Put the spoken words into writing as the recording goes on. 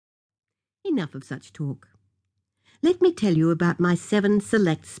Enough of such talk. Let me tell you about my 7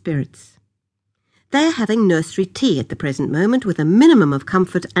 select spirits. They are having nursery tea at the present moment with a minimum of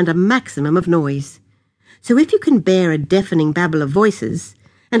comfort and a maximum of noise. So if you can bear a deafening babble of voices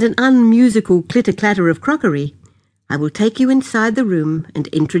and an unmusical clitter-clatter of crockery, I will take you inside the room and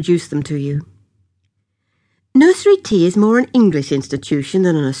introduce them to you. Nursery tea is more an English institution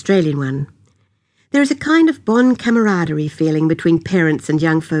than an Australian one. There is a kind of bon camaraderie feeling between parents and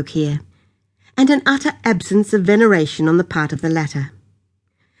young folk here, and an utter absence of veneration on the part of the latter.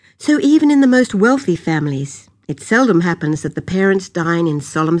 So even in the most wealthy families, it seldom happens that the parents dine in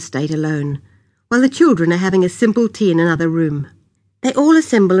solemn state alone, while the children are having a simple tea in another room. They all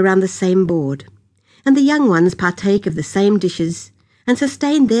assemble around the same board, and the young ones partake of the same dishes and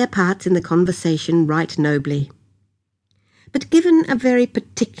sustain their parts in the conversation right nobly. But given a very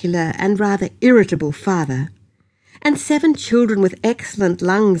particular and rather irritable father, and 7 children with excellent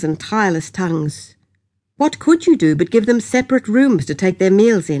lungs and tireless tongues, what could you do but give them separate rooms to take their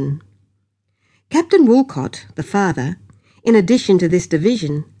meals in? Captain Woolcott, the father, in addition to this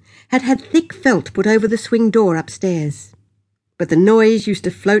division, had had thick felt put over the swing door upstairs, but the noise used to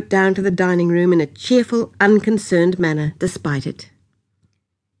float down to the dining room in a cheerful, unconcerned manner despite it.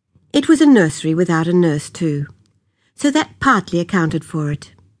 It was a nursery without a nurse too, so that partly accounted for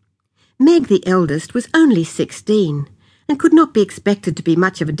it. Meg, the eldest, was only 16 and could not be expected to be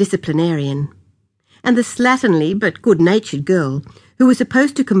much of a disciplinarian, and the slatternly but good-natured girl, who was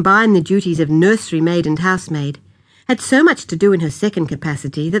supposed to combine the duties of nursery maid and housemaid, had so much to do in her second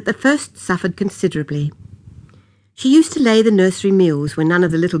capacity that the first suffered considerably. She used to lay the nursery meals when none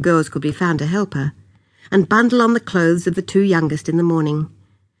of the little girls could be found to help her, and bundle on the clothes of the 2 youngest in the morning.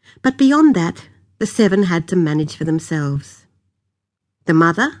 But beyond that, the 7 had to manage for themselves. The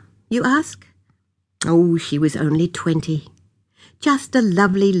mother, you ask? Oh, she was only 20. Just a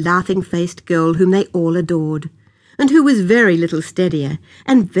lovely, laughing-faced girl whom they all adored, and who was very little steadier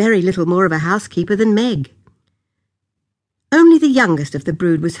and very little more of a housekeeper than Meg. Only the youngest of the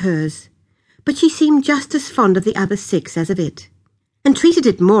brood was hers, but she seemed just as fond of the other 6 as of it, and treated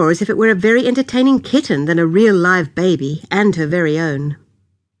it more as if it were a very entertaining kitten than a real live baby, and her very own.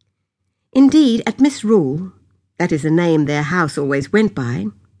 Indeed, at Miss Rule, that is the name their house always went by,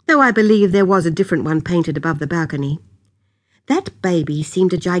 though I believe there was a different one painted above the balcony, that baby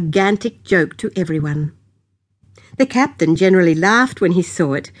seemed a gigantic joke to everyone. The captain generally laughed when he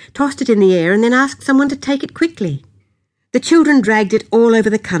saw it, tossed it in the air, and then asked someone to take it quickly. The children dragged it all over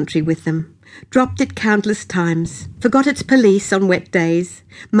the country with them, dropped it countless times, forgot its pelisse on wet days,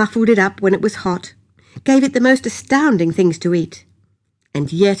 muffled it up when it was hot, gave it the most astounding things to eat.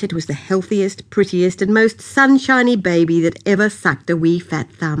 And yet it was the healthiest, prettiest, and most sunshiny baby that ever sucked a wee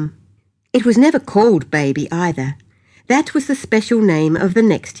fat thumb. It was never called Baby either. That was the special name of the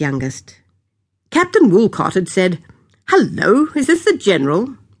next youngest. Captain Woolcott had said, "Hello, is this the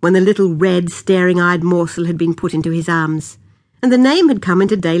General?" when the little red, staring-eyed morsel had been put into his arms, and the name had come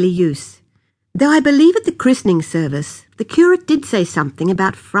into daily use. Though I believe at the christening service the curate did say something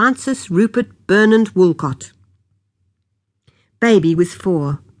about Francis Rupert Burnand Woolcott. Baby was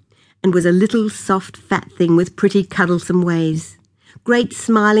 4, and was a little soft fat thing with pretty cuddlesome ways, great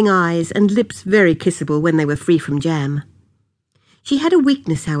smiling eyes and lips very kissable when they were free from jam. She had a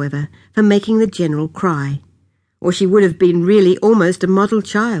weakness, however, for making the General cry, or she would have been really almost a model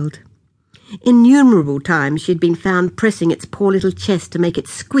child. Innumerable times she had been found pressing its poor little chest to make it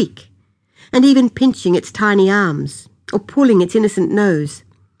squeak, and even pinching its tiny arms, or pulling its innocent nose,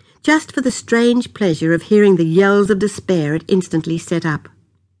 just for the strange pleasure of hearing the yells of despair it instantly set up.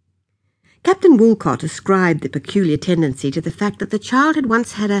 Captain Woolcott ascribed the peculiar tendency to the fact that the child had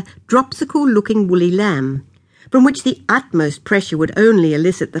once had a dropsical-looking woolly lamb, from which the utmost pressure would only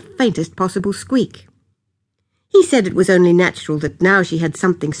elicit the faintest possible squeak. He said it was only natural that now she had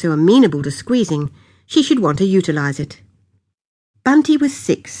something so amenable to squeezing, she should want to utilise it. Bunty was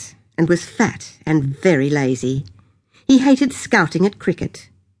 6, and was fat and very lazy. He hated scouting at cricket.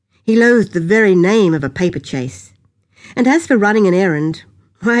 He loathed the very name of a paper chase. And as for running an errand,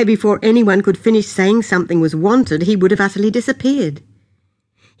 why, before anyone could finish saying something was wanted, he would have utterly disappeared.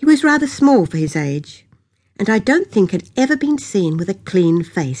 He was rather small for his age, and I don't think had ever been seen with a clean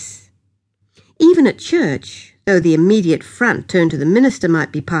face. Even at church, though the immediate front turned to the minister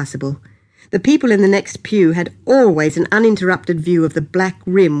might be passable, the people in the next pew had always an uninterrupted view of the black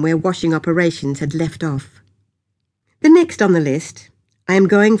rim where washing operations had left off. The next on the list, I am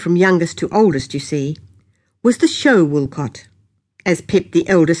going from youngest to oldest, you see, was the show Woolcott, as Pip the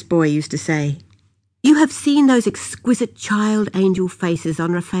eldest boy used to say. You have seen those exquisite child angel faces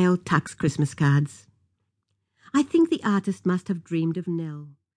on Raphael Tuck's Christmas cards. I think the artist must have dreamed of Nell.